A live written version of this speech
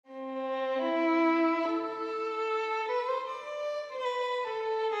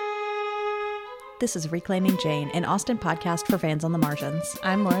This is Reclaiming Jane, an Austen podcast for fans on the margins.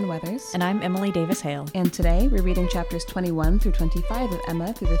 I'm Lauren Weathers. And I'm Emily Davis Hale. And today we're reading chapters 21 through 25 of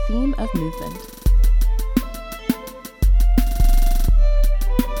Emma through the theme of movement.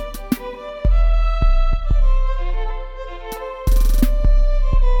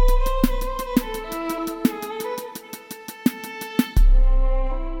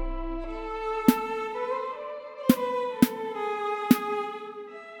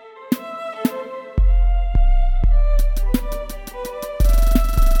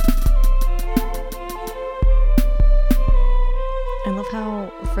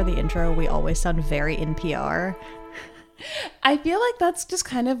 We always sound very NPR. I feel like that's just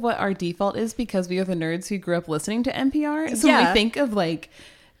kind of what our default is because we are the nerds who grew up listening to NPR. So when we think of like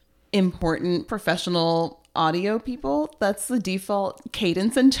important professional audio people, that's the default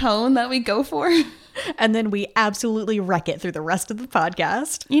cadence and tone that we go for. And then we absolutely wreck it through the rest of the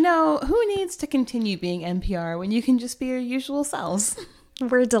podcast. You know, who needs to continue being NPR when you can just be your usual selves?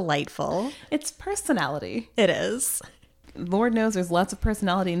 We're delightful. It's personality. It is. Lord knows there's lots of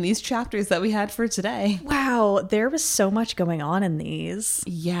personality in these chapters that we had for today. Wow, there was so much going on in these.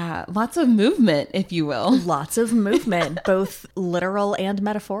 Yeah, lots of movement, if you will. Lots of movement, both literal and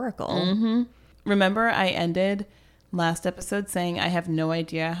metaphorical. Mm-hmm. Remember, I ended last episode saying I have no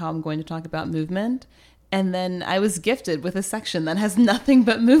idea how I'm going to talk about movement. And then I was gifted with a section that has nothing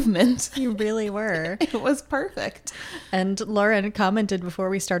but movement. You really were. It was perfect. And Lauren commented before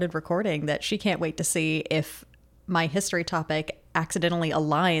we started recording that she can't wait to see if my history topic accidentally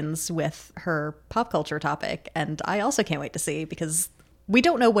aligns with her pop culture topic. And I also can't wait to see because we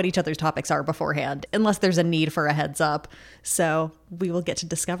don't know what each other's topics are beforehand unless there's a need for a heads up. So we will get to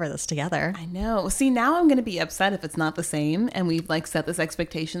discover this together. I know. See, now I'm going to be upset if it's not the same. And we've like set this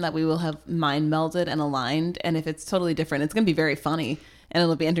expectation that we will have mind melded and aligned. And if it's totally different, it's going to be very funny and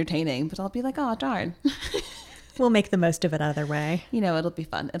it'll be entertaining. But I'll be like, oh, darn. We'll make the most of it either way. You know, it'll be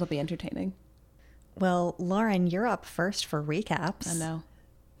fun. It'll be entertaining. Well, Lauren, you're up first for recaps. I know.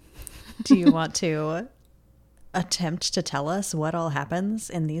 Do you want to attempt to tell us what all happens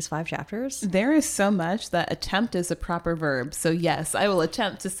in these 5 chapters? There is so much that attempt is a proper verb. So yes, I will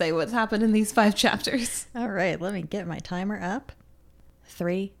attempt to say what's happened in these 5 chapters. All right, let me get my timer up.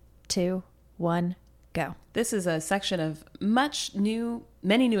 3, 2, 1, go. This is a section of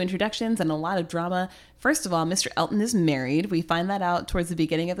many new introductions and a lot of drama. First of all, Mr. Elton is married. We find that out towards the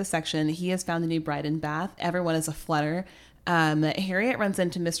beginning of the section. He has found a new bride in Bath. Everyone is a flutter. Harriet runs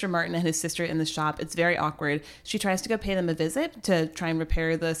into Mr. Martin and his sister in the shop. It's very awkward. She tries to go pay them a visit to try and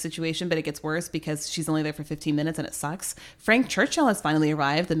repair the situation, but it gets worse because she's only there for 15 minutes and it sucks. Frank Churchill has finally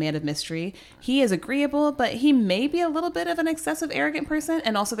arrived, the man of mystery. He is agreeable, but he may be a little bit of an excessive, arrogant person.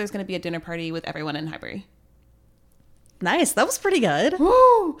 And also there's going to be a dinner party with everyone in Highbury. Nice. That was pretty good.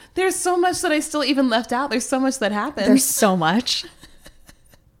 Woo! There's so much that I still even left out. There's so much that happened. There's so much.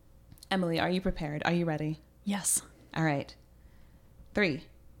 Emily, are you prepared? Are you ready? Yes. All right. 3,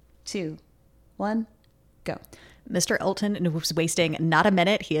 2, 1, go. Mr. Elton was wasting not a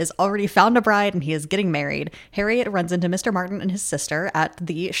minute. He has already found a bride and he is getting married. Harriet runs into Mr. Martin and his sister at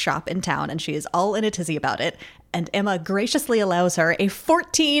the shop in town and she is all in a tizzy about it. And Emma graciously allows her a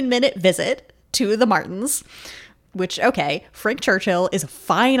 14-minute visit to the Martins. Which, okay, Frank Churchill is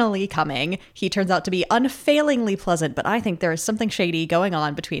finally coming. He turns out to be unfailingly pleasant, but I think there is something shady going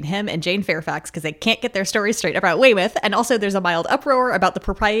on between him and Jane Fairfax because they can't get their story straight about Weymouth. And also there's a mild uproar about the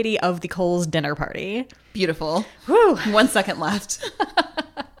propriety of the Coles dinner party. Beautiful. Whew. 1 second left.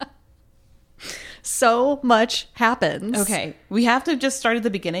 So much happens. Okay, we have to just start at the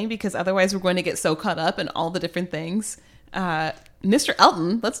beginning because otherwise we're going to get so caught up in all the different things. Mr.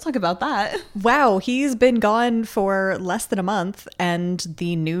 Elton, let's talk about that. Wow, he's been gone for less than a month, and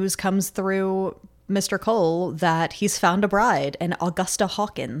the news comes through Mr. Cole that he's found a bride, an Augusta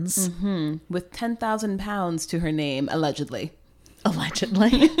Hawkins. Mm-hmm. With 10,000 pounds to her name, allegedly.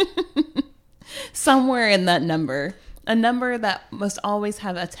 Allegedly. Somewhere in that number. A number that must always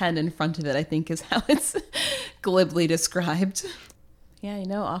have a 10 in front of it, I think is how it's glibly described. Yeah, you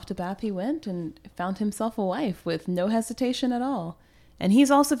know, off to Bath he went and found himself a wife with no hesitation at all. And he's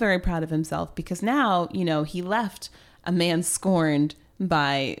also very proud of himself because now, you know, he left a man scorned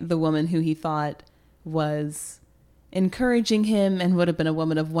by the woman who he thought was encouraging him and would have been a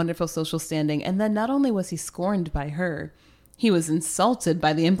woman of wonderful social standing. And then not only was he scorned by her, he was insulted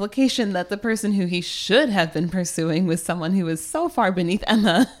by the implication that the person who he should have been pursuing was someone who was so far beneath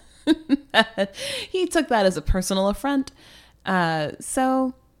Emma that he took that as a personal affront.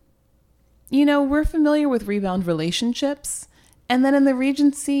 So, you know, we're familiar with rebound relationships. And then in the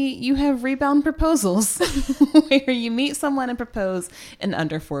Regency, you have rebound proposals where you meet someone and propose in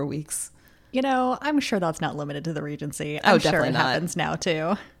under 4 weeks. You know, I'm sure that's not limited to the Regency. I'm sure definitely it not. happens now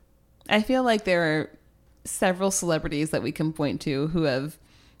too. I feel like there are several celebrities that we can point to who have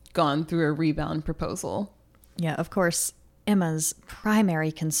gone through a rebound proposal. Yeah, of course, Emma's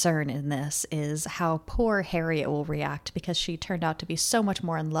primary concern in this is how poor Harriet will react because she turned out to be so much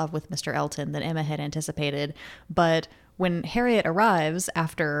more in love with Mr. Elton than Emma had anticipated. But when Harriet arrives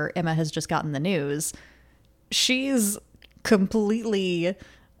after Emma has just gotten the news, she's completely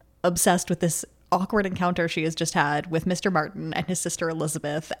obsessed with this awkward encounter she has just had with Mr. Martin and his sister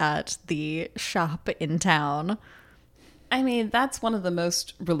Elizabeth at the shop in town. I mean, that's one of the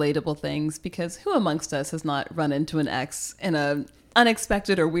most relatable things because who amongst us has not run into an ex in a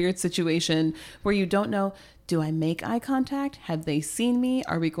unexpected or weird situation where you don't know, do I make eye contact? Have they seen me?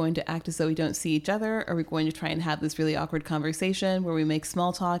 Are we going to act as though we don't see each other? Are we going to try and have this really awkward conversation where we make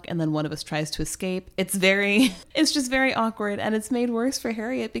small talk and then one of us tries to escape? It's just very awkward, and it's made worse for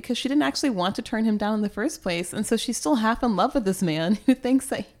Harriet because she didn't actually want to turn him down in the first place. And so she's still half in love with this man who thinks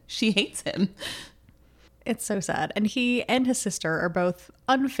that she hates him. It's so sad. And he and his sister are both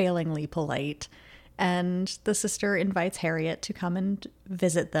unfailingly polite. And the sister invites Harriet to come and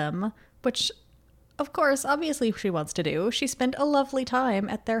visit them, which, of course, obviously she wants to do. She spent a lovely time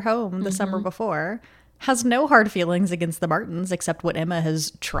at their home the summer before, has no hard feelings against the Martins, except what Emma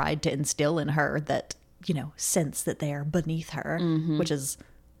has tried to instill in her that, you know, sense that they are beneath her, which is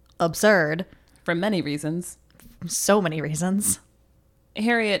absurd. For many reasons. So many reasons.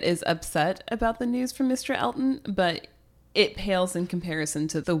 Harriet is upset about the news from Mr. Elton, but it pales in comparison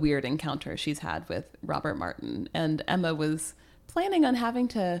to the weird encounter she's had with Robert Martin. And Emma was planning on having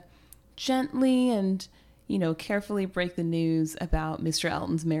to gently and, you know, carefully break the news about Mr.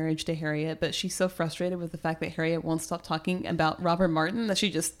 Elton's marriage to Harriet, but she's so frustrated with the fact that Harriet won't stop talking about Robert Martin that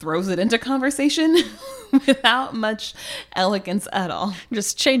she just throws it into conversation without much elegance at all.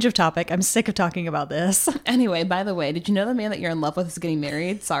 Just change of topic. I'm sick of talking about this. Anyway, by the way, did you know the man that you're in love with is getting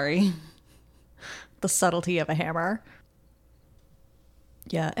married? Sorry. The subtlety of a hammer.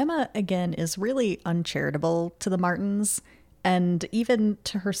 Yeah, Emma, again, is really uncharitable to the Martins, and even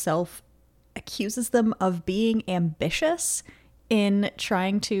to herself accuses them of being ambitious in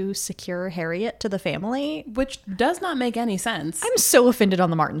trying to secure Harriet to the family. Which does not make any sense. I'm so offended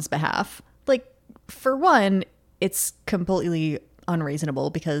on the Martins' behalf. Like, for one, it's completely unreasonable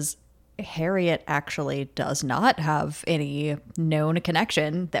because Harriet actually does not have any known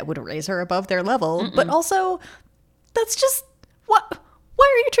connection that would raise her above their level. But also, that's just what. Why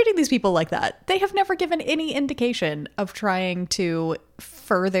are you treating these people like that? They have never given any indication of trying to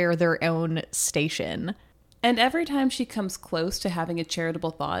further their own station. And every time she comes close to having a charitable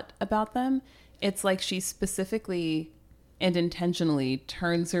thought about them, it's like she specifically and intentionally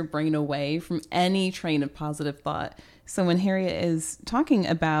turns her brain away from any train of positive thought. So when Harriet is talking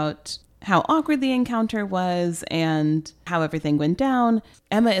about how awkward the encounter was and how everything went down,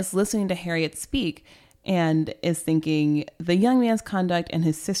 Emma is listening to Harriet speak and is thinking, the young man's conduct and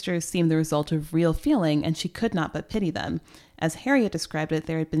his sisters seemed the result of real feeling, and she could not but pity them. As Harriet described it,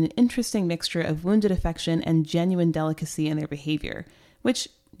 there had been an interesting mixture of wounded affection and genuine delicacy in their behavior, which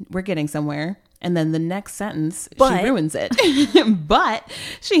we're getting somewhere. And then the next sentence, she ruins it. But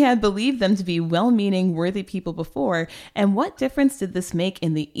she had believed them to be well-meaning, worthy people before, and what difference did this make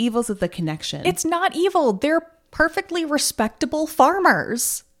in the evils of the connection? It's not evil. They're perfectly respectable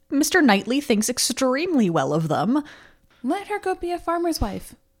farmers. Mr. Knightley thinks extremely well of them. Let her go be a farmer's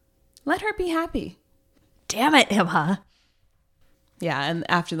wife. Let her be happy. Damn it, Emma. Yeah, and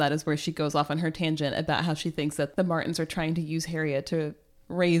after that is where she goes off on her tangent about how she thinks that the Martins are trying to use Harriet to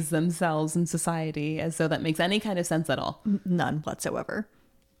raise themselves in society, as though that makes any kind of sense at all. None whatsoever.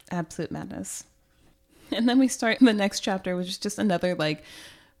 Absolute madness. And then we start the next chapter, which is just another, like,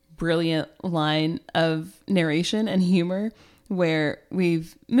 brilliant line of narration and humor, where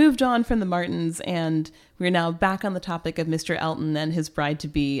we've moved on from the Martins and we're now back on the topic of Mr. Elton and his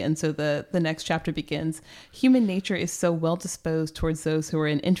bride-to-be. And so the next chapter begins. Human nature is so well disposed towards those who are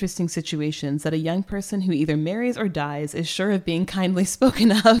in interesting situations that a young person who either marries or dies is sure of being kindly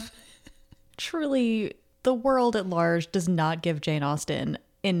spoken of. Truly, the world at large does not give Jane Austen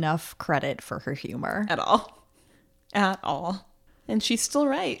enough credit for her humor. At all. At all. And she's still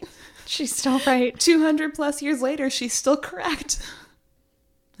right. She's still right. 200 plus years later, she's still correct.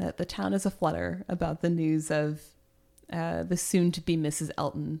 The town is aflutter about the news of the soon-to-be Mrs.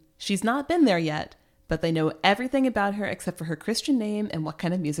 Elton. She's not been there yet, but they know everything about her except for her Christian name and what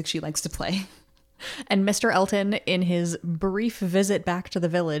kind of music she likes to play. And Mr. Elton, in his brief visit back to the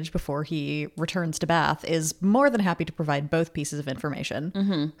village before he returns to Bath, is more than happy to provide both pieces of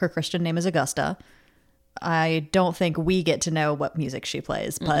information. Her Christian name is Augusta. I don't think we get to know what music she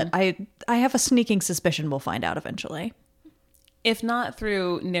plays, but I have a sneaking suspicion we'll find out eventually. If not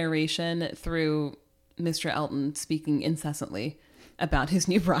through narration, through Mr. Elton speaking incessantly about his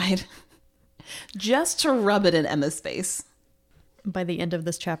new bride, just to rub it in Emma's face. By the end of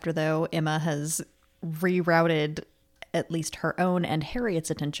this chapter, though, Emma has rerouted at least her own and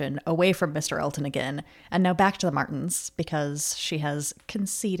Harriet's attention away from Mr. Elton again, and now back to the Martins, because she has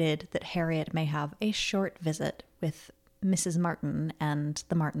conceded that Harriet may have a short visit with Mrs. Martin and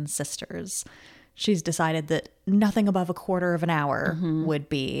the Martin sisters. She's decided that nothing above a quarter of an hour would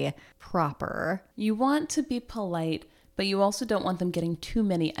be proper. You want to be polite, but you also don't want them getting too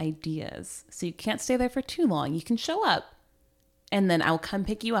many ideas. So you can't stay there for too long. You can show up, and then I'll come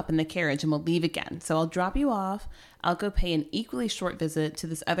pick you up in the carriage and we'll leave again. So I'll drop you off. I'll go pay an equally short visit to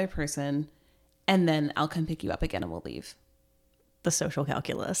this other person, and then I'll come pick you up again and we'll leave. The social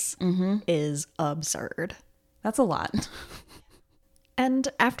calculus is absurd. That's a lot. And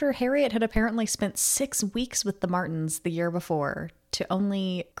after Harriet had apparently spent 6 weeks with the Martins the year before to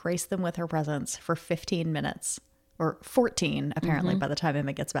only grace them with her presence for 15 minutes, or 14 apparently by the time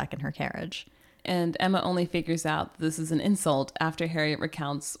Emma gets back in her carriage. And Emma only figures out this is an insult after Harriet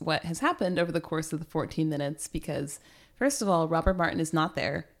recounts what has happened over the course of the 14 minutes because, first of all, Robert Martin is not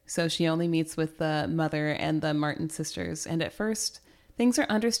there. So she only meets with the mother and the Martin sisters. And at first, things are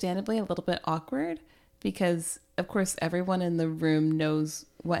understandably a little bit awkward because, of course, everyone in the room knows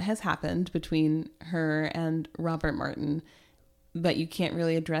what has happened between her and Robert Martin. But you can't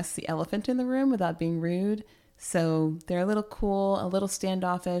really address the elephant in the room without being rude. So they're a little cool, a little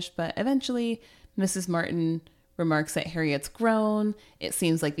standoffish, but eventually Mrs. Martin remarks that Harriet's grown. It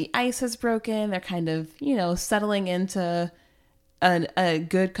seems like the ice has broken. They're kind of, settling into a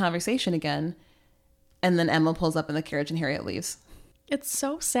good conversation again. And then Emma pulls up in the carriage and Harriet leaves. It's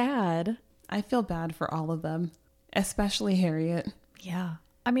so sad. I feel bad for all of them, especially Harriet. Yeah.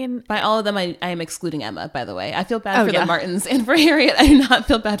 I mean, by all of them, I am excluding Emma, by the way. I feel bad for the Martins, and for Harriet, I do not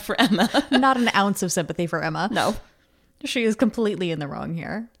feel bad for Emma. Not an ounce of sympathy for Emma. No. She is completely in the wrong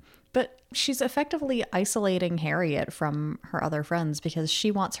here. But she's effectively isolating Harriet from her other friends because she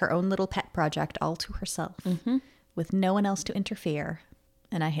wants her own little pet project all to herself with no one else to interfere.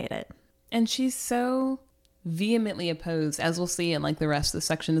 And I hate it. And she's so vehemently opposed, as we'll see in the rest of the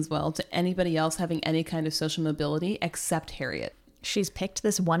section as well, to anybody else having any kind of social mobility except Harriet. She's picked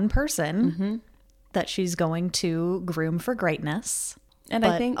this one person that she's going to groom for greatness. And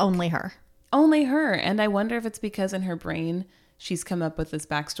but I think only her. Only her. And I wonder if it's because in her brain, she's come up with this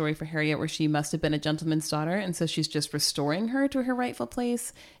backstory for Harriet where she must have been a gentleman's daughter. And so she's just restoring her to her rightful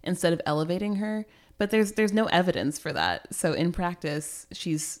place instead of elevating her. But there's no evidence for that. So in practice,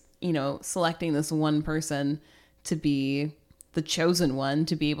 she's, selecting this one person to be the chosen one,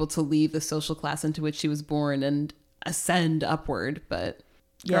 to be able to leave the social class into which she was born and ascend upward. But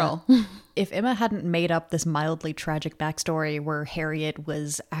girl, if Emma hadn't made up this mildly tragic backstory where Harriet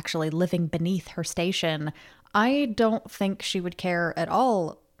was actually living beneath her station, I don't think she would care at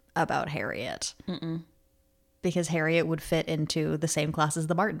all about Harriet. Because Harriet would fit into the same class as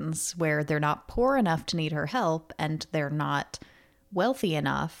the Martins, where they're not poor enough to need her help and they're not wealthy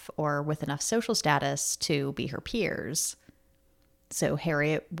enough or with enough social status to be her peers. So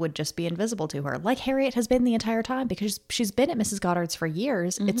Harriet would just be invisible to her, like Harriet has been the entire time, because she's been at Mrs. Goddard's for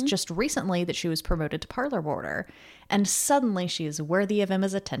years. It's just recently that she was promoted to parlor boarder, and suddenly she is worthy of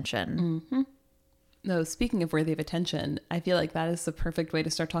Emma's attention. No, speaking of worthy of attention, I feel like that is the perfect way to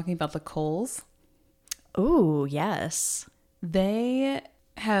start talking about the Coles. Ooh, yes. They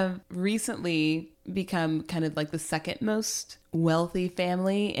have recently become kind of like the second most wealthy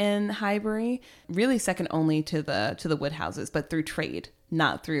family in Highbury, really second only to the Woodhouses, but through trade,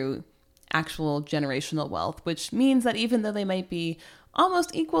 not through actual generational wealth, which means that even though they might be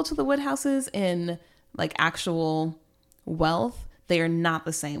almost equal to the Woodhouses in actual wealth, they are not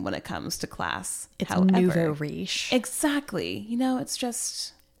the same when it comes to class. It's however, nouveau riche. Exactly. It's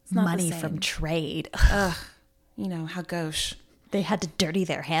not money the same. from trade. Ugh. How gauche. They had to dirty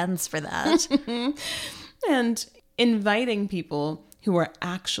their hands for that. And inviting people who are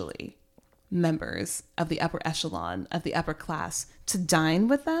actually members of the upper echelon, of the upper class, to dine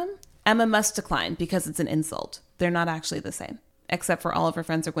with them, Emma must decline because it's an insult. They're not actually the same, except for all of her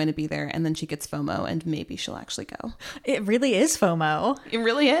friends are going to be there, and then she gets FOMO, and maybe she'll actually go. It really is FOMO. It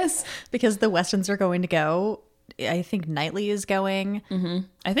really is. Because the Westons are going to go. I think Knightley is going.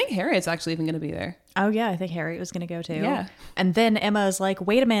 I think Harriet's actually even going to be there. Oh, yeah, I think Harriet was going to go too. Yeah. And then Emma is like,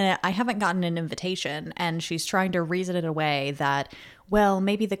 wait a minute, I haven't gotten an invitation. And she's trying to reason it away that, well,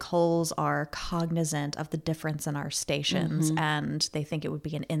 maybe the Coles are cognizant of the difference in our stations and they think it would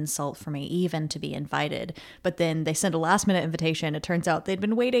be an insult for me even to be invited. But then they send a last minute invitation. It turns out they'd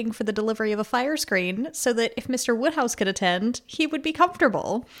been waiting for the delivery of a fire screen so that if Mr. Woodhouse could attend, he would be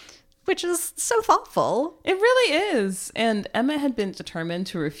comfortable. Which is so thoughtful. It really is. And Emma had been determined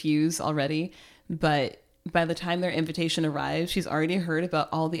to refuse already, but by the time their invitation arrived, she's already heard about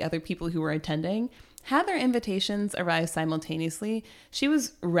all the other people who were attending. Had their invitations arrived simultaneously, she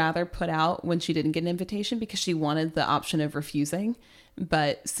was rather put out when she didn't get an invitation because she wanted the option of refusing.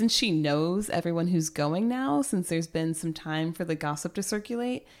 But since she knows everyone who's going now, since there's been some time for the gossip to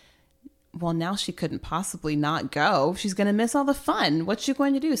circulate, well, now she couldn't possibly not go. She's going to miss all the fun. What's she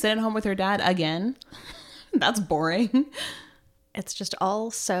going to do? Sit at home with her dad again? That's boring. It's just all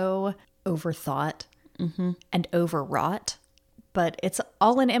so overthought and overwrought. But it's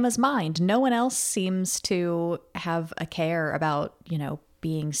all in Emma's mind. No one else seems to have a care about,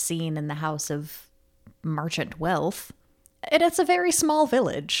 being seen in the house of merchant wealth. And it's a very small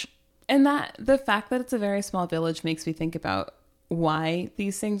village. And that the fact that it's a very small village makes me think about why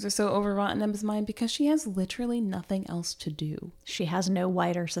these things are so overwrought in Emma's mind, because she has literally nothing else to do. She has no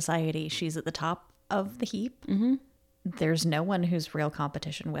wider society. She's at the top of the heap. There's no one who's real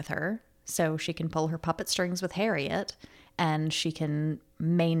competition with her. So she can pull her puppet strings with Harriet and she can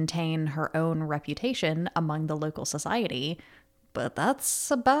maintain her own reputation among the local society. But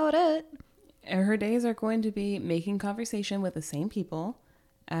that's about it. And her days are going to be making conversation with the same people,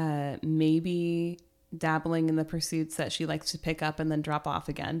 maybe dabbling in the pursuits that she likes to pick up and then drop off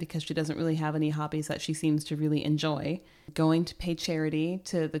again because she doesn't really have any hobbies that she seems to really enjoy. Going to pay charity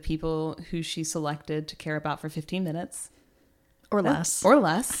to the people who she selected to care about for 15 minutes. Or less. Or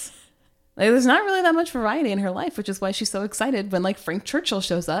less. There's not really that much variety in her life, which is why she's so excited when Frank Churchill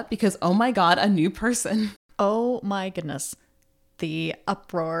shows up because, oh my God, a new person. Oh my goodness. The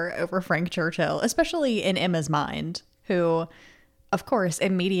uproar over Frank Churchill, especially in Emma's mind, who, of course,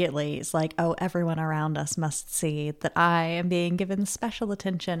 immediately is like, oh, everyone around us must see that I am being given special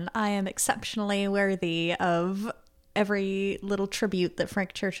attention. I am exceptionally worthy of every little tribute that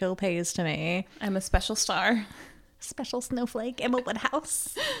Frank Churchill pays to me. I'm a special star. Special snowflake, Emma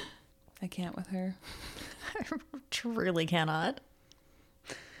Woodhouse. I can't with her. I truly cannot.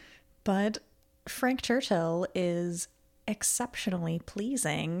 But Frank Churchill is exceptionally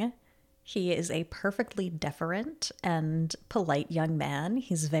pleasing. He is a perfectly deferent and polite young man.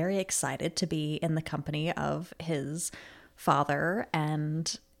 He's very excited to be in the company of his father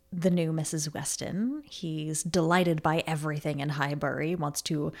and the new Mrs. Weston. He's delighted by everything in Highbury, wants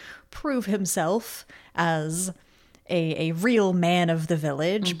to prove himself as a real man of the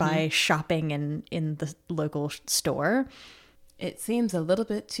village by shopping in the local store. It seems a little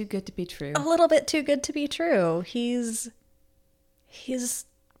bit too good to be true. A little bit too good to be true. He's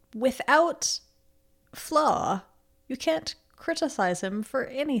without flaw. You can't criticize him for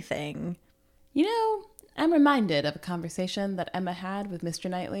anything. I'm reminded of a conversation that Emma had with Mr.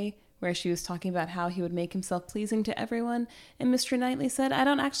 Knightley where she was talking about how he would make himself pleasing to everyone, and Mr. Knightley said, I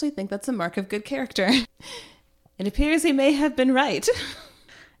don't actually think that's a mark of good character. It appears he may have been right.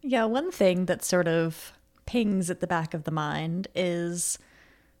 Yeah, one thing that sort of pings at the back of the mind is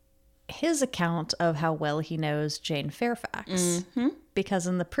his account of how well he knows Jane Fairfax. Because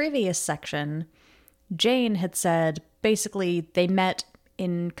in the previous section, Jane had said basically they met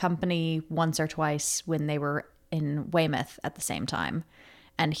in company once or twice when they were in Weymouth at the same time.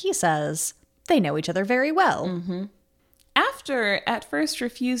 And he says they know each other very well. After at first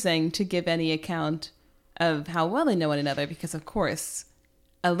refusing to give any account of how well they know one another, because of course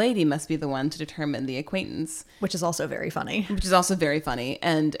a lady must be the one to determine the acquaintance. Which is also very funny.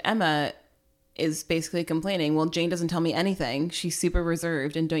 And Emma is basically complaining, well, Jane doesn't tell me anything. She's super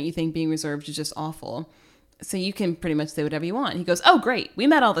reserved, and don't you think being reserved is just awful? So you can pretty much say whatever you want. He goes, oh, great, we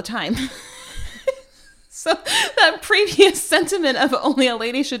met all the time. So that previous sentiment of only a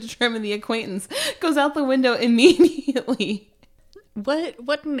lady should determine the acquaintance goes out the window immediately.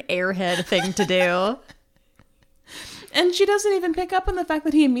 What an airhead thing to do. And she doesn't even pick up on the fact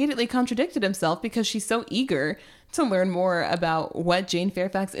that he immediately contradicted himself because she's so eager to learn more about what Jane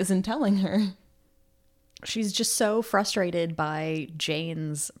Fairfax isn't telling her. She's just so frustrated by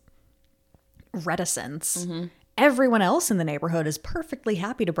Jane's reticence. Everyone else in the neighborhood is perfectly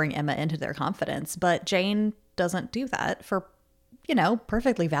happy to bring Emma into their confidence, but Jane doesn't do that for,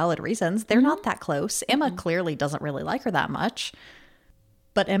 perfectly valid reasons. They're not that close. Emma clearly doesn't really like her that much.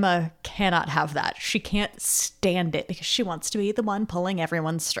 But Emma cannot have that. She can't stand it because she wants to be the one pulling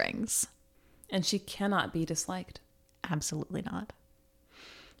everyone's strings. And she cannot be disliked. Absolutely not.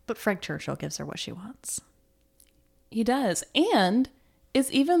 But Frank Churchill gives her what she wants. He does. And is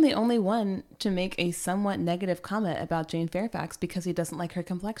even the only one to make a somewhat negative comment about Jane Fairfax because he doesn't like her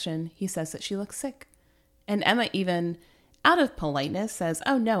complexion. He says that she looks sick. And Emma even, out of politeness, says,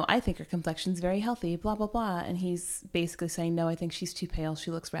 oh no, I think her complexion's very healthy, blah, blah, blah. And he's basically saying, no, I think she's too pale.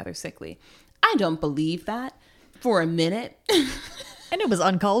 She looks rather sickly. I don't believe that for a minute. And it was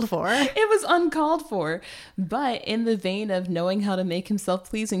uncalled for. It was uncalled for. But in the vein of knowing how to make himself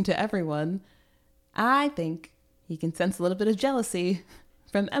pleasing to everyone, I think he can sense a little bit of jealousy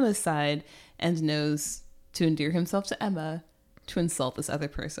from Emma's side and knows to endear himself to Emma to insult this other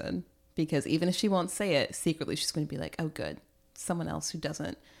person. Because even if she won't say it, secretly she's going to be like, oh, good. Someone else who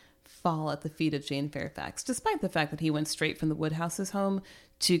doesn't fall at the feet of Jane Fairfax, despite the fact that he went straight from the Woodhouse's home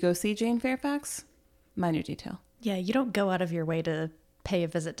to go see Jane Fairfax. Minor detail. Yeah, you don't go out of your way to pay a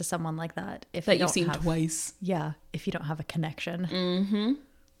visit to someone like that if That you don't you've seen have, twice. Yeah, if you don't have a connection.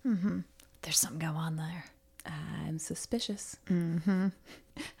 Mm-hmm. Mm-hmm. There's something going on there. I'm suspicious. Mm-hmm.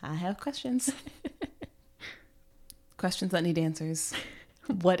 I have questions. Questions that need answers.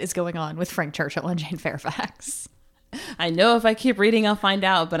 What is going on with Frank Churchill and Jane Fairfax? I know if I keep reading, I'll find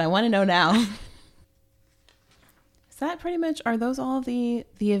out, but I want to know now. Is that pretty much, are those all the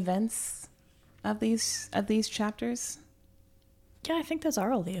events of these chapters? Yeah, I think those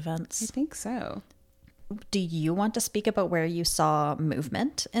are all the I events. think so. Do you want to speak about where you saw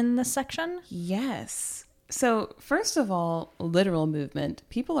movement in this section? Yes. So first of all, literal movement.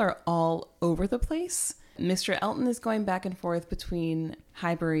 People are all over the place. Mr. Elton is going back and forth between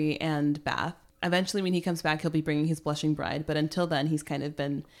Highbury and Bath. Eventually, when he comes back, he'll be bringing his blushing bride. But until then,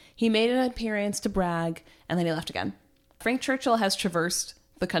 he made an appearance to brag, and then he left again. Frank Churchill has traversed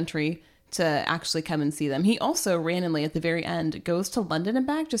the country to actually come and see them. He also randomly at the very end goes to London and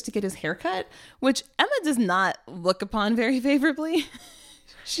back just to get his haircut, which Emma does not look upon very favorably.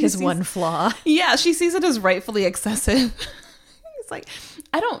 One flaw. Yeah, she sees it as rightfully excessive. It's like,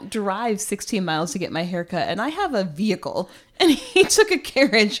 I don't drive 16 miles to get my haircut, and I have a vehicle. And he took a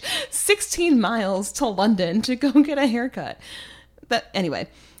carriage 16 miles to London to go get a haircut. But anyway,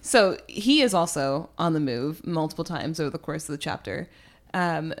 so he is also on the move multiple times over the course of the chapter.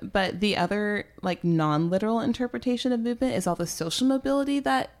 But the other like non-literal interpretation of movement is all the social mobility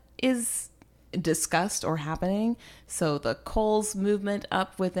that is discussed or happening. So the Coles movement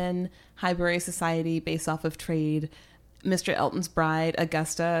up within Highbury society based off of trade. Mr. Elton's bride,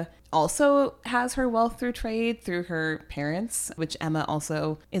 Augusta, also has her wealth through trade through her parents, which Emma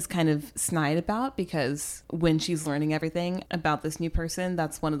also is kind of snide about because when she's learning everything about this new person,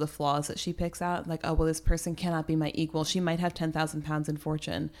 that's one of the flaws that she picks out. Like, oh, well, this person cannot be my equal. She might have 10,000 pounds in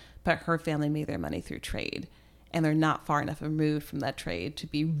fortune, but her family made their money through trade. And they're not far enough removed from that trade to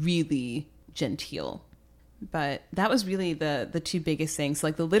be really genteel. But that was really the two biggest things,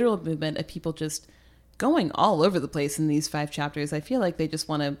 like the literal movement of people just going all over the place in these 5 chapters. I feel like they just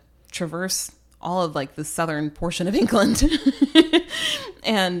want to traverse all of like the southern portion of England.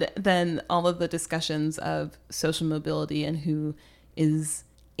 And then all of the discussions of social mobility and who is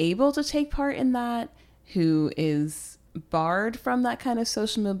able to take part in that, who is barred from that kind of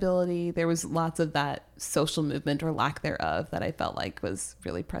social mobility. There was lots of that social movement or lack thereof that I felt like was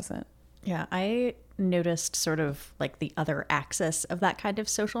really present. Yeah, I noticed sort of like the other axis of that kind of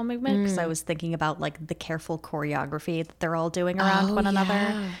social movement because I was thinking about like the careful choreography that they're all doing around one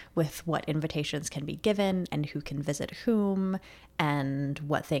another with what invitations can be given and who can visit whom and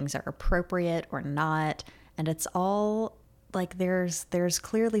what things are appropriate or not. And it's all like there's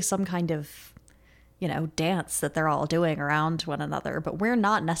clearly some kind of, you know, dance that they're all doing around one another, but we're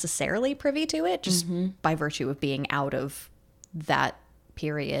not necessarily privy to it just by virtue of being out of that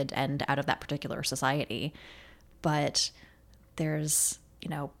period and out of that particular society. But there's, you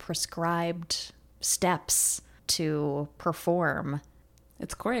know, prescribed steps to perform.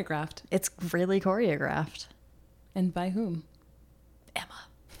 It's choreographed. It's really choreographed. And by whom?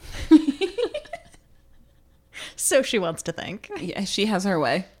 Emma. So she wants to think. Yeah, she has her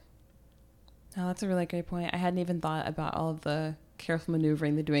way. Oh, that's a really great point. I hadn't even thought about all of the careful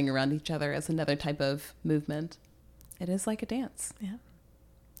maneuvering they're doing around each other as another type of movement. It is like a dance. Yeah.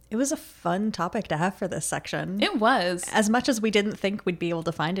 It was a fun topic to have for this section. It was. As much as we didn't think we'd be able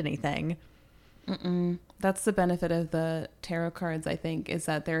to find anything. That's the benefit of the tarot cards, I think, is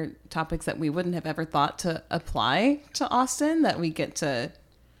that they're topics that we wouldn't have ever thought to apply to Austen that we get to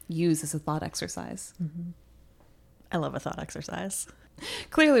use as a thought exercise. I love a thought exercise.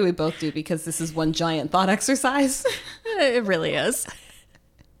 Clearly we both do because this is one giant thought exercise. It really is.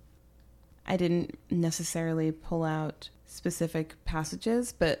 I didn't necessarily pull out specific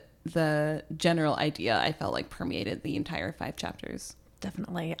passages, but the general idea I felt like permeated the entire 5 chapters.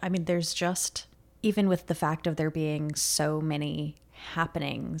 Definitely. I mean, there's just, even with the fact of there being so many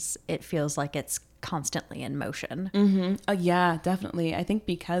happenings, it feels like it's constantly in motion. Mm-hmm. Yeah, definitely. I think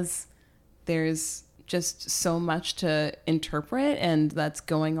because there's just so much to interpret and that's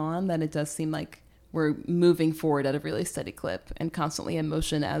going on that it does seem like we're moving forward at a really steady clip and constantly in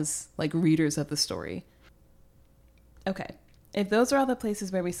motion as like readers of the story. Okay, if those are all the places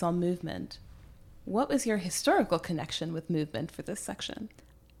where we saw movement, what was your historical connection with movement for this section?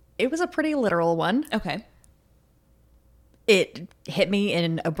 It was a pretty literal one. Okay. It hit me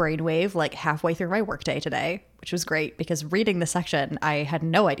in a brainwave like halfway through my workday today, which was great because reading the section, I had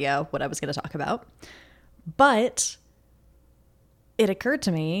no idea what I was going to talk about. But it occurred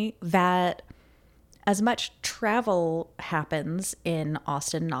to me that as much travel happens in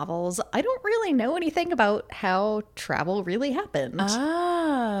Austen novels, I don't really know anything about how travel really happened.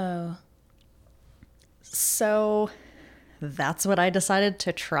 Oh. So that's what I decided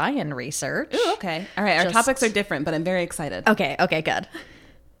to try and research. Ooh, okay. All right. Our topics are different, but I'm very excited. Okay, good.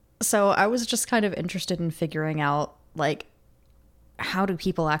 So I was just kind of interested in figuring out, like, how do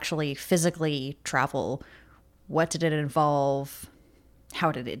people actually physically travel? What did it involve?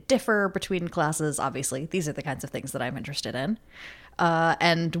 How did it differ between classes? Obviously, these are the kinds of things that I'm interested in.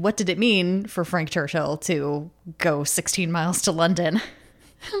 And what did it mean for Frank Churchill to go 16 miles to London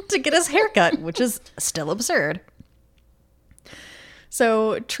to get his haircut, which is still absurd.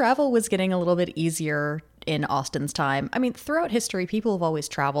 So travel was getting a little bit easier in Austen's time. I mean, throughout history, people have always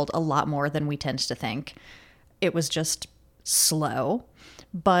traveled a lot more than we tend to think. It was just slow.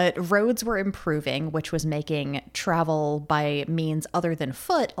 But roads were improving, which was making travel by means other than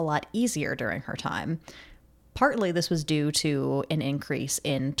foot a lot easier during her time. Partly this was due to an increase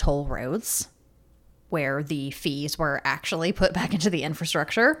in toll roads, where the fees were actually put back into the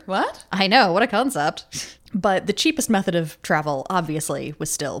infrastructure. What? I know, what a concept. But the cheapest method of travel, obviously,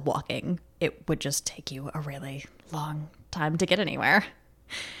 was still walking. It would just take you a really long time to get anywhere.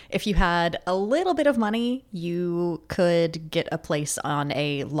 If you had a little bit of money, you could get a place on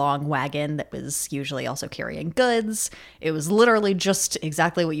a long wagon that was usually also carrying goods. It was literally just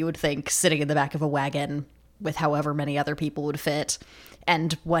exactly what you would think, sitting in the back of a wagon with however many other people would fit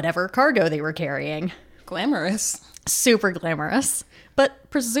and whatever cargo they were carrying. Glamorous. Super glamorous, but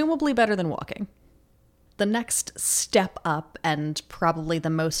presumably better than walking. The next step up, and probably the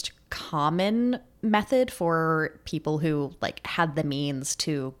most common method for people who had the means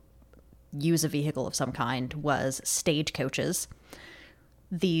to use a vehicle of some kind, was stagecoaches.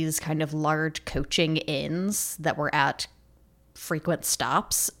 These kind of large coaching inns that were at frequent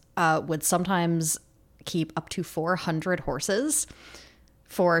stops would sometimes keep up to 400 horses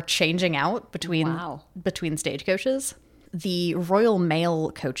for changing out between stagecoaches. The Royal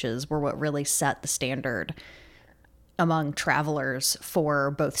Mail coaches were what really set the standard among travelers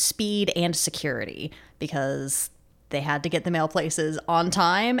for both speed and security, because they had to get the mail places on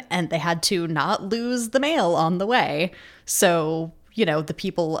time and they had to not lose the mail on the way. So, the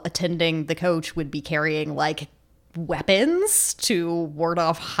people attending the coach would be carrying weapons to ward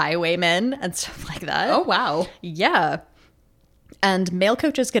off highwaymen and stuff like that. Oh, wow. Yeah. And mail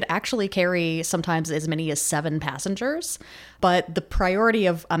coaches could actually carry sometimes as many as 7 passengers. But the priority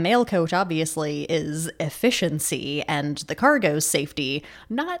of a mail coach, obviously, is efficiency and the cargo's safety,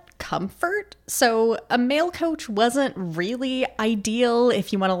 not comfort. So a mail coach wasn't really ideal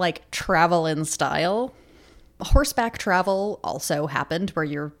if you want to travel in style. Horseback travel also happened, where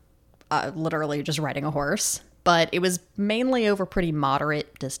you're literally just riding a horse. But it was mainly over pretty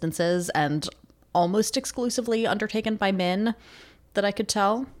moderate distances and almost exclusively undertaken by men, that I could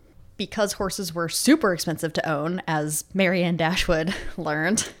tell, because horses were super expensive to own, as Marianne Dashwood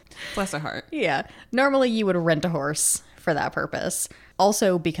learned. Bless her heart. Yeah. Normally you would rent a horse for that purpose.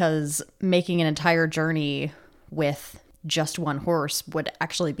 Also because making an entire journey with just one horse would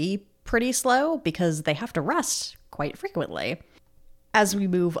actually be pretty slow, because they have to rest quite frequently. As we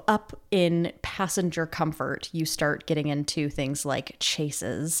move up in passenger comfort, you start getting into things like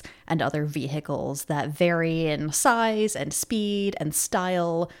chases and other vehicles that vary in size and speed and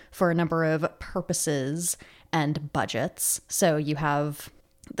style for a number of purposes and budgets. So you have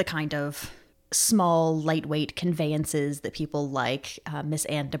the kind of small, lightweight conveyances that people like Miss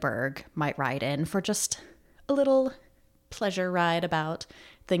Anne de Bourgh might ride in for just a little pleasure ride about,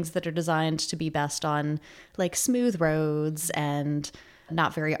 things that are designed to be best on smooth roads and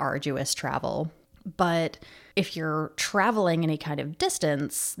not very arduous travel. But if you're traveling any kind of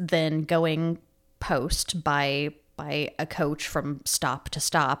distance, then going post by by a coach from stop to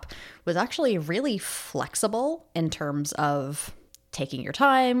stop was actually really flexible in terms of taking your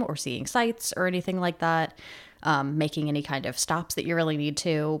time or seeing sights or anything like that, making any kind of stops that you really need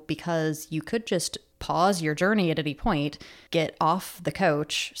to, because you could just pause your journey at any point, get off the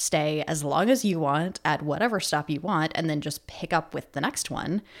coach, stay as long as you want at whatever stop you want, and then just pick up with the next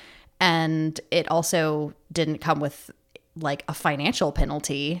one. And it also didn't come with like a financial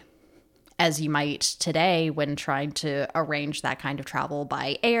penalty as you might today when trying to arrange that kind of travel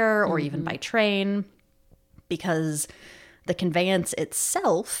by air or even by train, because the conveyance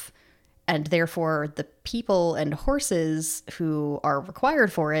itself, and therefore the people and horses who are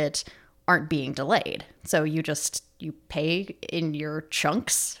required for it, aren't being delayed. So you pay in your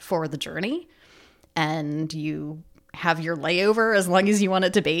chunks for the journey, and you have your layover as long as you want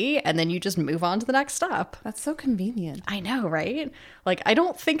it to be, and then you just move on to the next stop. That's so convenient. I know, right? Like, I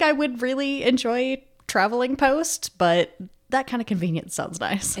don't think I would really enjoy traveling post, but that kind of convenience sounds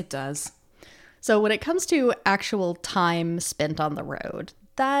nice. It does. So when it comes to actual time spent on the road,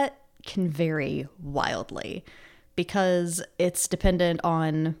 that can vary wildly, because it's dependent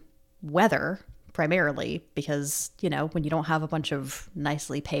on weather primarily, because, you know, when you don't have a bunch of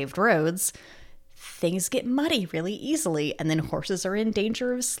nicely paved roads, things get muddy really easily, and then horses are in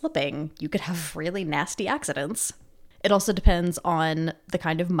danger of slipping. You could have really nasty accidents. It also depends on the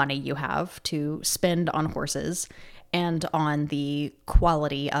kind of money you have to spend on horses and on the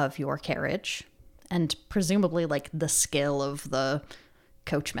quality of your carriage, and presumably like the skill of the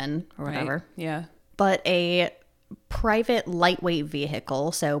coachman or whatever. Right. Yeah. But a private lightweight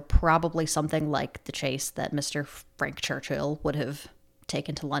vehicle, so probably something like the Chase that Mr. Frank Churchill would have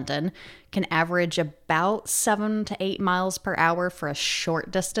taken to London, can average about 7 to 8 miles per hour for a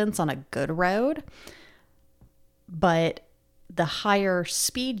short distance on a good road. But the higher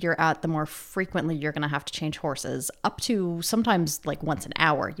speed you're at, the more frequently you're going to have to change horses. Up to sometimes like once an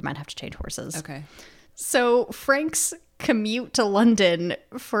hour, you might have to change horses. Okay. So Frank's commute to London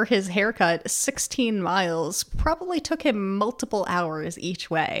for his haircut, 16 miles, probably took him multiple hours each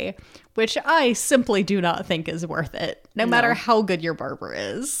way, which I simply do not think is worth it, no matter how good your barber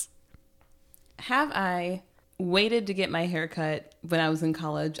is. Have I waited to get my hair cut when I was in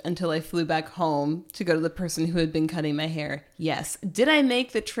college until I flew back home to go to the person who had been cutting my hair? Yes. Did I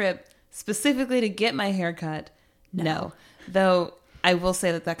make the trip specifically to get my hair cut? No. Though I will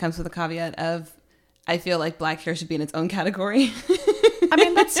say that comes with a caveat of, I feel like black hair should be in its own category. I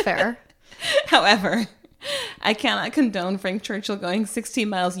mean, that's fair. However, I cannot condone Frank Churchill going 16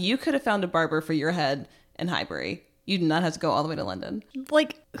 miles. You could have found a barber for your head in Highbury. You did not have to go all the way to London.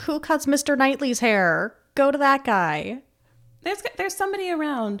 Like, who cuts Mr. Knightley's hair? Go to that guy. There's somebody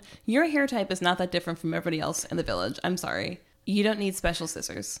around. Your hair type is not that different from everybody else in the village. I'm sorry. You don't need special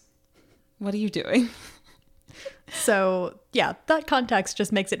scissors. What are you doing? So, yeah, that context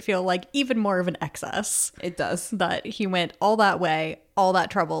just makes it feel like even more of an excess. It does. That he went all that way, all that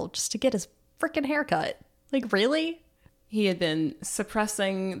trouble, just to get his freaking haircut. Like, really? He had been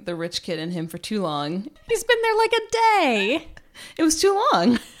suppressing the rich kid in him for too long. He's been there like a day. It was too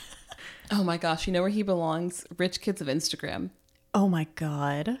long. Oh my gosh, you know where he belongs? Rich kids of Instagram. Oh my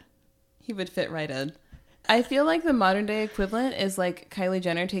God. He would fit right in. I feel like the modern day equivalent is like Kylie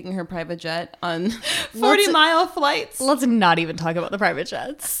Jenner taking her private jet on 40-mile flights. Let's not even talk about the private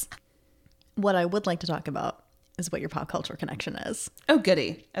jets. What I would like to talk about is what your pop culture connection is. Oh,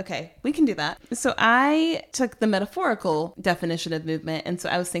 goody. Okay, we can do that. So I took the metaphorical definition of movement, and so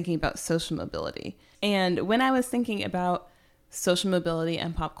I was thinking about social mobility. And when I was thinking about social mobility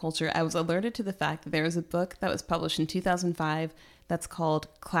and pop culture, I was alerted to the fact that there was a book that was published in 2005 that's called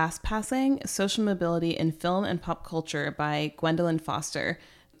Class Passing: Social Mobility in Film and Pop Culture by Gwendolyn Foster.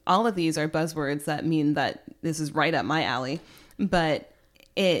 All of these are buzzwords that mean that this is right up my alley, but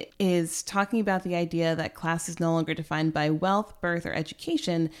it is talking about the idea that class is no longer defined by wealth, birth, or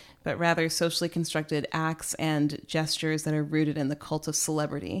education, but rather socially constructed acts and gestures that are rooted in the cult of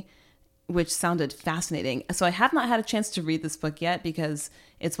celebrity, which sounded fascinating. So I have not had a chance to read this book yet because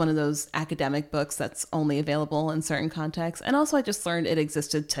it's one of those academic books that's only available in certain contexts. And also I just learned it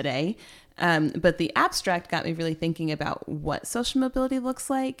existed today. But the abstract got me really thinking about what social mobility looks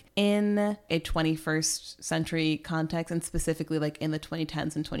like in a 21st century context, and specifically like in the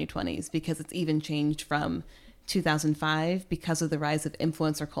 2010s and 2020s, because it's even changed from 2005 because of the rise of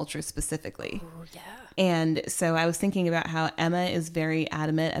influencer culture specifically. Oh, yeah. And so I was thinking about how Emma is very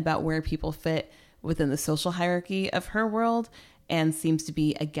adamant about where people fit within the social hierarchy of her world and seems to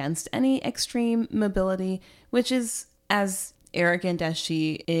be against any extreme mobility, which is, as arrogant as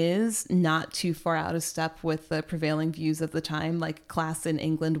she is, not too far out of step with the prevailing views of the time. Like, class in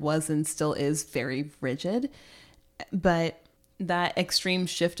England was and still is very rigid. But that extreme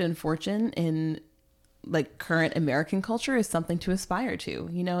shift in fortune in like current American culture is something to aspire to.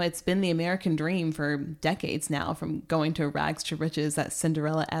 You know, it's been the American dream for decades now, from going to rags to riches, that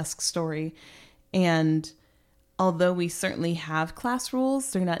Cinderella-esque story. And although we certainly have class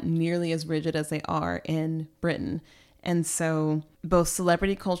rules, they're not nearly as rigid as they are in Britain. And so both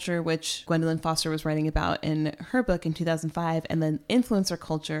celebrity culture, which Gwendolyn Foster was writing about in her book in 2005, and then influencer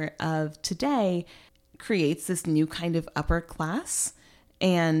culture of today creates this new kind of upper class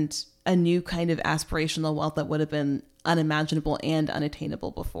and a new kind of aspirational wealth that would have been unimaginable and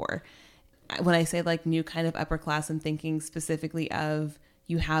unattainable before. When I say like new kind of upper class, I'm thinking specifically of,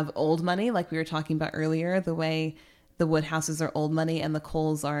 you have old money, like we were talking about earlier, the way the Woodhouses are old money and the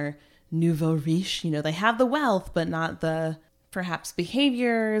Coles are nouveau riche. You know, they have the wealth, but not the perhaps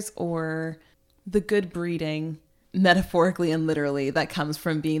behaviors or the good breeding, metaphorically and literally, that comes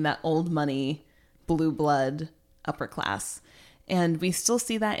from being that old money, blue blood upper class. And we still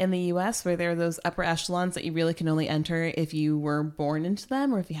see that in the US, where there are those upper echelons that you really can only enter if you were born into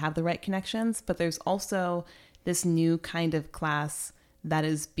them or if you have the right connections. But there's also this new kind of class that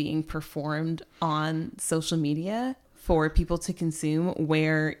is being performed on social media for people to consume,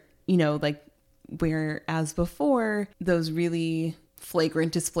 where, you know, like, whereas before those really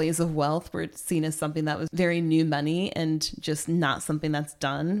flagrant displays of wealth were seen as something that was very new money and just not something that's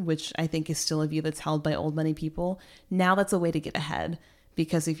done, which I think is still a view that's held by old money people. Now that's a way to get ahead,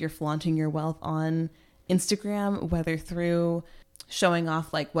 because if you're flaunting your wealth on Instagram, whether through showing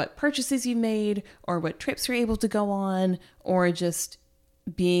off like what purchases you made or what trips you're able to go on, or just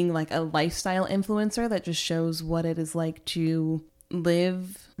being like a lifestyle influencer that just shows what it is like to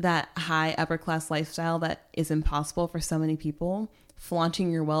live that high upper class lifestyle that is impossible for so many people,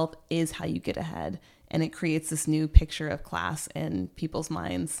 flaunting your wealth is how you get ahead. And it creates this new picture of class in people's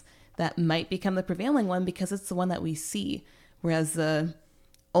minds that might become the prevailing one because it's the one that we see. Whereas the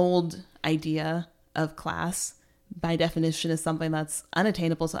old idea of class, by definition, is something that's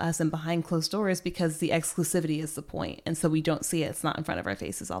unattainable to us and behind closed doors, because the exclusivity is the point. And so we don't see it. It's not in front of our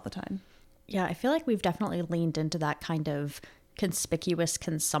faces all the time. Yeah, I feel like we've definitely leaned into that kind of conspicuous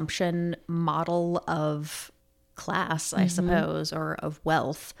consumption model of class, I suppose, or of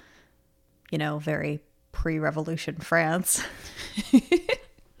wealth. You know, very pre-revolution France.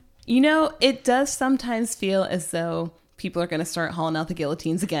 You know, it does sometimes feel as though people are going to start hauling out the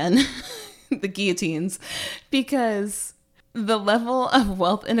guillotines again, the guillotines, because the level of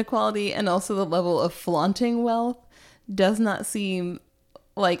wealth inequality and also the level of flaunting wealth does not seem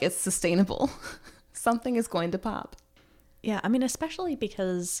like it's sustainable. Something is going to pop. Yeah, I mean, especially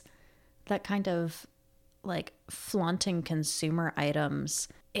because that kind of like flaunting consumer items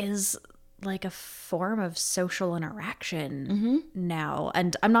is like a form of social interaction now.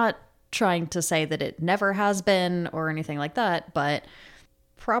 And I'm not trying to say that it never has been or anything like that, but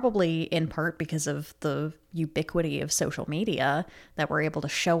probably in part because of the ubiquity of social media, that we're able to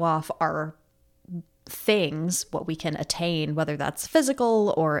show off our things, what we can attain, whether that's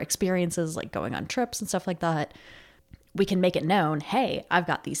physical or experiences like going on trips and stuff like that. We can make it known, hey, I've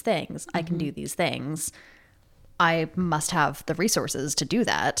got these things. I can do these things. I must have the resources to do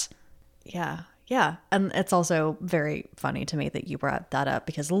that. Yeah. And it's also very funny to me that you brought that up,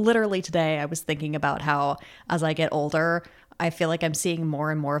 because literally today I was thinking about how as I get older, I feel like I'm seeing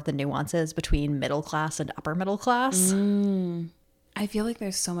more and more of the nuances between middle class and upper middle class. I feel like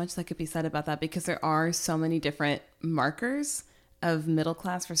there's so much that could be said about that, because there are so many different markers of middle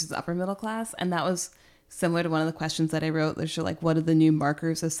class versus upper middle class. And that was similar to one of the questions that I wrote. There's like, what are the new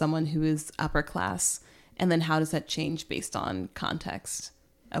markers of someone who is upper class? And then how does that change based on context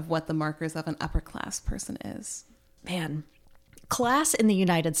of what the markers of an upper class person is? Man, class in the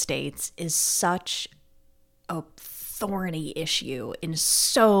United States is such a thorny issue in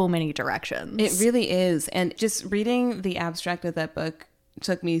so many directions. It really is. And just reading the abstract of that book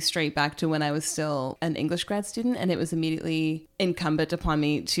took me straight back to when I was still an English grad student, and it was immediately incumbent upon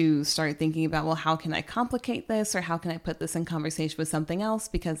me to start thinking about, well, how can I complicate this, or how can I put this in conversation with something else,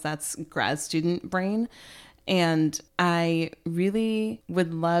 because that's grad student brain. And I really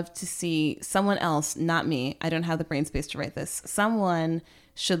would love to see someone else, not me, I don't have the brain space to write this, someone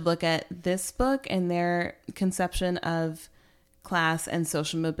should look at this book and their conception of class and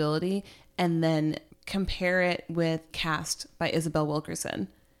social mobility, and then compare it with Caste by Isabel Wilkerson,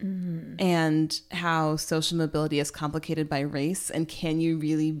 and how social mobility is complicated by race. And can you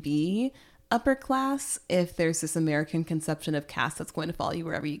really be upper class if there's this American conception of caste that's going to follow you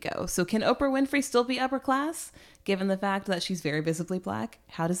wherever you go? So can Oprah Winfrey still be upper class given the fact that she's very visibly Black?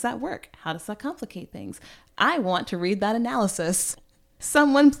 How does that work? How does that complicate things? I want to read that analysis.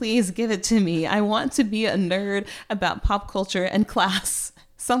 Someone please give it to me. I want to be a nerd about pop culture and class.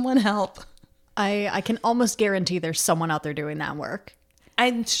 Someone help. I can almost guarantee there's someone out there doing that work.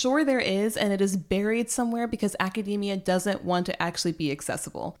 I'm sure there is, and it is buried somewhere because academia doesn't want to actually be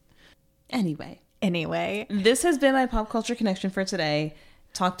accessible. Anyway, this has been my pop culture connection for today.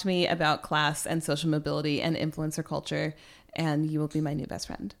 Talk to me about class and social mobility and influencer culture, and you will be my new best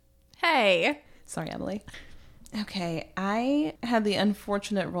friend. Hey. Sorry, Emily. Okay, I had the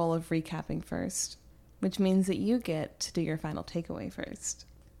unfortunate role of recapping first, which means that you get to do your final takeaway first.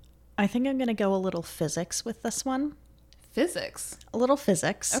 I think I'm going to go a little physics with this one. Physics? A little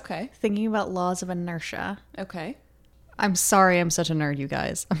physics. Okay. Thinking about laws of inertia. Okay. I'm sorry I'm such a nerd, you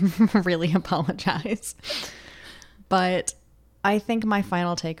guys. I really apologize. But I think my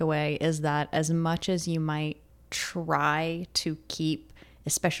final takeaway is that as much as you might try to keep,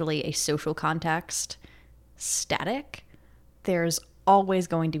 especially a social context, static, there's always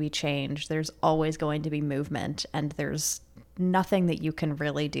going to be change. There's always going to be movement, and there's nothing that you can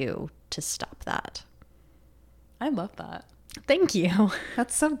really do to stop that. I love that. Thank you.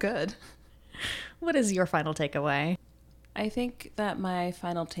 That's so good. What is your final takeaway? I think that my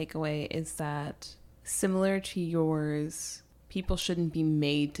final takeaway is that, similar to yours, people shouldn't be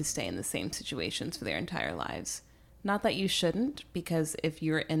made to stay in the same situations for their entire lives. Not that you shouldn't, because if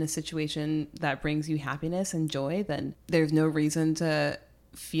you're in a situation that brings you happiness and joy, then there's no reason to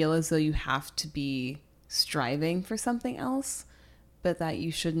feel as though you have to be striving for something else, but that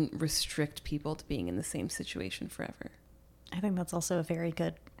you shouldn't restrict people to being in the same situation forever. I think that's also a very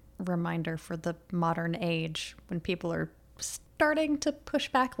good reminder for the modern age when people are starting to push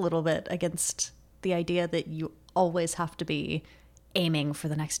back a little bit against the idea that you always have to be aiming for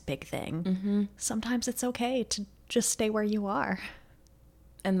the next big thing. Mm-hmm. Sometimes it's okay to just stay where you are.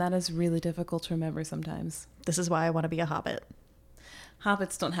 And that is really difficult to remember sometimes. This is why I want to be a hobbit.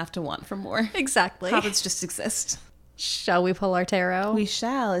 Hobbits don't have to want for more. Exactly. Hobbits just exist. Shall we pull our tarot? We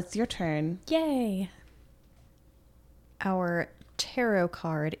shall. It's your turn. Yay. Our tarot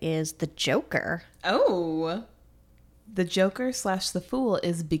card is the Joker. Oh. The Joker / the Fool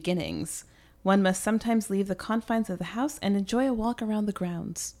is beginnings. One must sometimes leave the confines of the house and enjoy a walk around the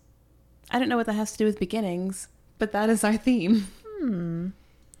grounds. I don't know what that has to do with beginnings, but that is our theme.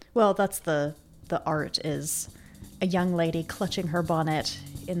 Well, that's the art is a young lady clutching her bonnet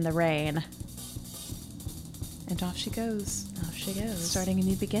in the rain. And off she goes. Off she goes. Starting a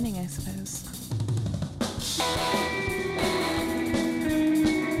new beginning, I suppose.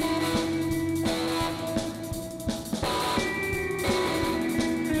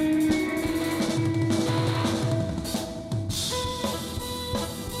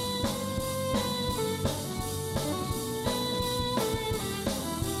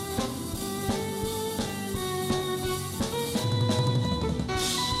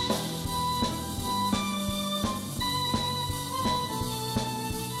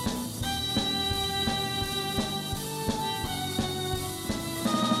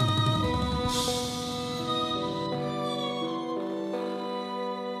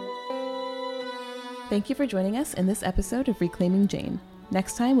 Thank you for joining us in this episode of Reclaiming Jane.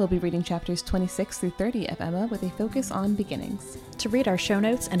 Next time, we'll be reading chapters 26 through 30 of Emma with a focus on beginnings. To read our show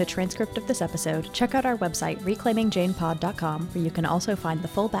notes and a transcript of this episode, check out our website, reclaimingjanepod.com, where you can also find the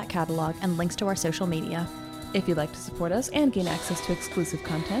full back catalog and links to our social media. If you'd like to support us and gain access to exclusive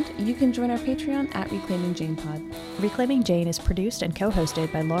content, you can join our Patreon at Reclaiming Jane Pod. Reclaiming Jane is produced and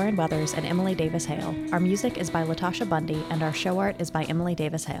co-hosted by Lauren Weathers and Emily Davis Hale. Our music is by Latasha Bundy, and our show art is by Emily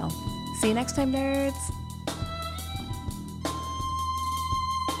Davis Hale. See you next time, nerds!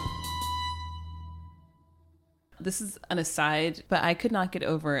 This is an aside, but I could not get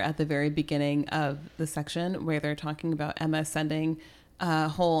over at the very beginning of the section where they're talking about Emma sending a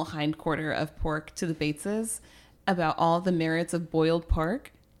whole hindquarter of pork to the Bateses about all the merits of boiled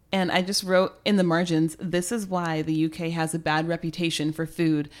pork. And I just wrote in the margins, this is why the UK has a bad reputation for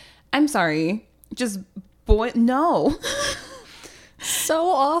food. I'm sorry, just no. So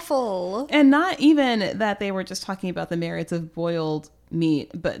awful. And not even that they were just talking about the merits of boiled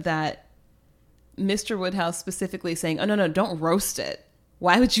meat, but that Mr. Woodhouse specifically saying, oh, no, don't roast it.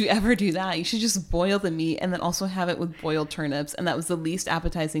 Why would you ever do that? You should just boil the meat and then also have it with boiled turnips. And that was the least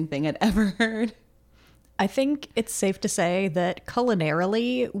appetizing thing I'd ever heard. I think it's safe to say that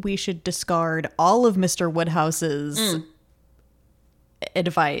culinarily, we should discard all of Mr. Woodhouse's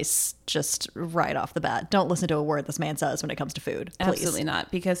advice just right off the bat. Don't listen to a word this man says when it comes to food, please. Absolutely not.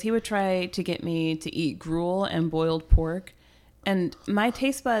 Because he would try to get me to eat gruel and boiled pork. And my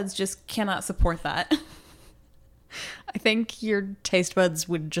taste buds just cannot support that. I think your taste buds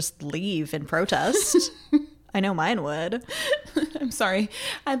would just leave in protest. I know mine would. I'm sorry.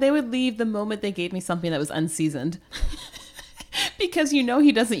 They would leave the moment they gave me something that was unseasoned. Because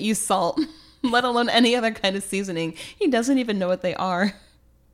he doesn't use salt, let alone any other kind of seasoning. He doesn't even know what they are.